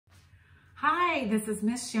Hi, this is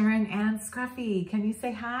Miss Sharon and Scruffy. Can you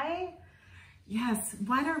say hi? Yes,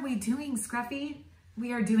 what are we doing, Scruffy?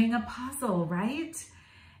 We are doing a puzzle, right?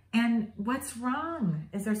 And what's wrong?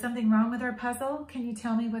 Is there something wrong with our puzzle? Can you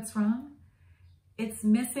tell me what's wrong? It's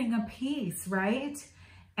missing a piece, right?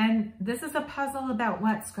 And this is a puzzle about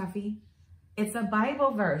what, Scruffy? It's a Bible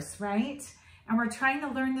verse, right? And we're trying to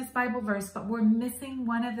learn this Bible verse, but we're missing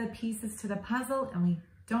one of the pieces to the puzzle and we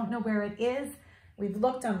don't know where it is. We've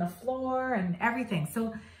looked on the floor and everything.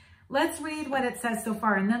 So let's read what it says so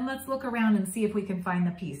far and then let's look around and see if we can find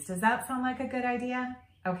the piece. Does that sound like a good idea?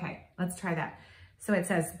 Okay, let's try that. So it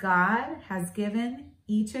says, God has given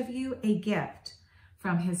each of you a gift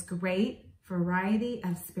from his great variety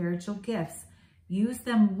of spiritual gifts. Use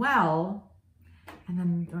them well. And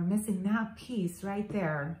then we're missing that piece right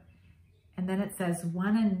there. And then it says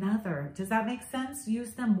one another. Does that make sense?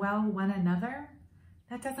 Use them well, one another?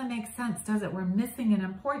 That doesn't make sense, does it? We're missing an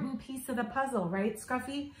important piece of the puzzle, right,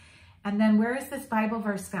 Scruffy? And then where is this Bible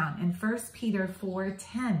verse found? In 1 Peter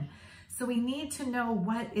 4:10. So we need to know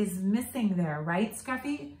what is missing there, right,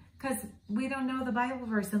 Scruffy? Because we don't know the Bible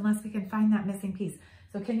verse unless we can find that missing piece.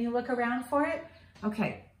 So can you look around for it?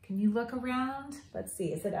 Okay, can you look around? Let's see,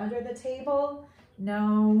 is it under the table?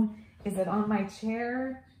 No. Is it on my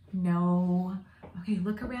chair? No. Okay,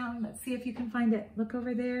 look around. Let's see if you can find it. Look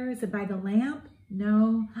over there. Is it by the lamp?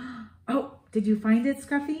 No. Oh, did you find it,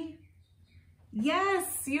 Scruffy?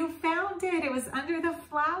 Yes, you found it. It was under the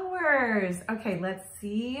flowers. Okay, let's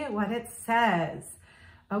see what it says.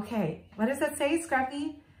 Okay, what does it say,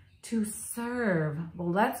 Scruffy? To serve.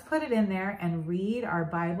 Well, let's put it in there and read our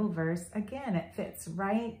Bible verse again. It fits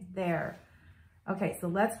right there. Okay, so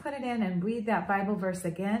let's put it in and read that Bible verse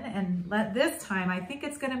again. And this time, I think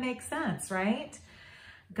it's going to make sense, right?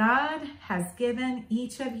 God has given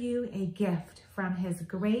each of you a gift from his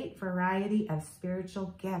great variety of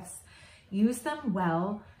spiritual gifts. Use them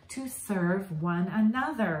well to serve one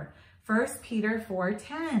another. 1 Peter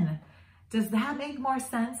 4:10. Does that make more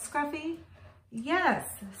sense, Scruffy? Yes.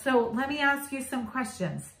 So let me ask you some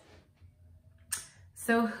questions.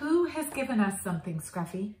 So who has given us something,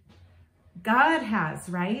 Scruffy? God has,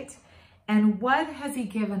 right? And what has he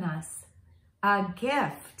given us? A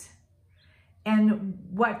gift. And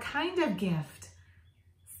what kind of gift?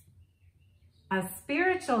 A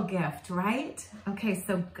spiritual gift, right? Okay,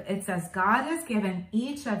 so it says God has given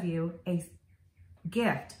each of you a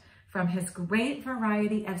gift from his great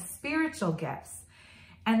variety of spiritual gifts.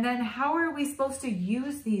 And then how are we supposed to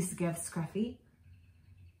use these gifts, Scruffy?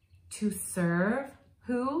 To serve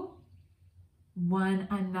who? One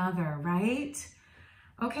another, right?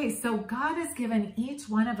 Okay, so God has given each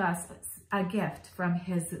one of us a gift from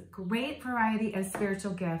his great variety of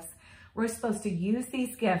spiritual gifts. We're supposed to use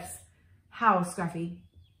these gifts. How, Scruffy?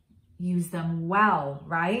 Use them well,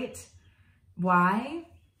 right? Why?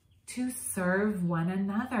 To serve one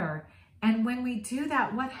another. And when we do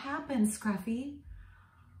that, what happens, Scruffy?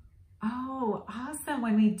 Oh, awesome.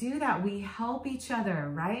 When we do that, we help each other,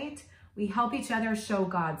 right? We help each other show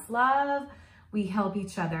God's love. We help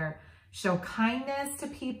each other show kindness to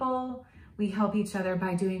people. We help each other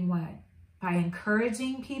by doing what? By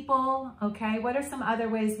encouraging people, okay? What are some other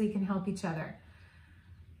ways we can help each other?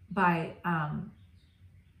 By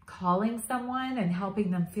calling someone and helping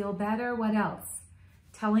them feel better. What else?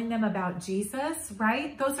 Telling them about Jesus,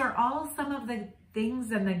 right? Those are all some of the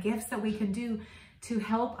things and the gifts that we can do to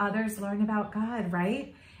help others learn about God,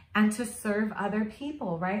 right? And to serve other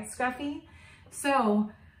people, right, Scruffy?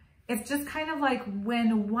 So it's just kind of like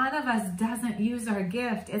when one of us doesn't use our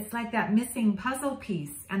gift, it's like that missing puzzle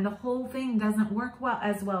piece and the whole thing doesn't work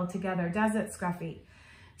as well together, does it, Scruffy?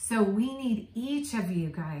 So we need each of you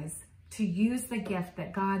guys to use the gift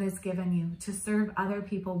that God has given you to serve other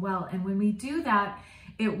people well. And when we do that,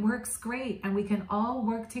 it works great and we can all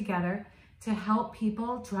work together to help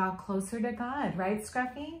people draw closer to God, right,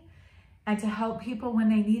 Scruffy? And to help people when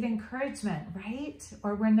they need encouragement, right?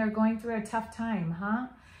 Or when they're going through a tough time, huh?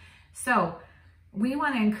 So we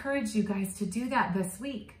want to encourage you guys to do that this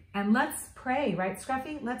week. And let's pray, right,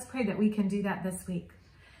 Scruffy? Let's pray that we can do that this week.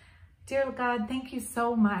 Dear God, thank you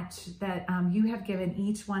so much that you have given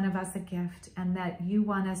each one of us a gift and that you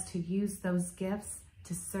want us to use those gifts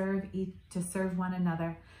to serve one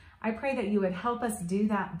another. I pray that you would help us do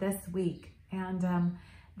that this week and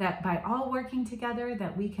that by all working together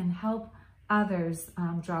that we can help others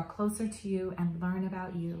draw closer to you and learn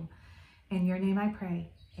about you. In your name I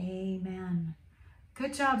pray. Amen.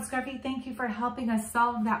 Good job, Scruffy. Thank you for helping us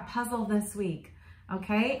solve that puzzle this week.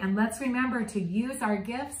 Okay, and let's remember to use our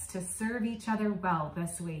gifts to serve each other well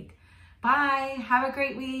this week. Bye. Have a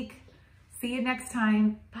great week. See you next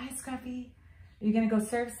time. Bye, Scruffy. Are you gonna go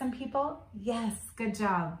serve some people? Yes, good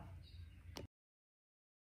job.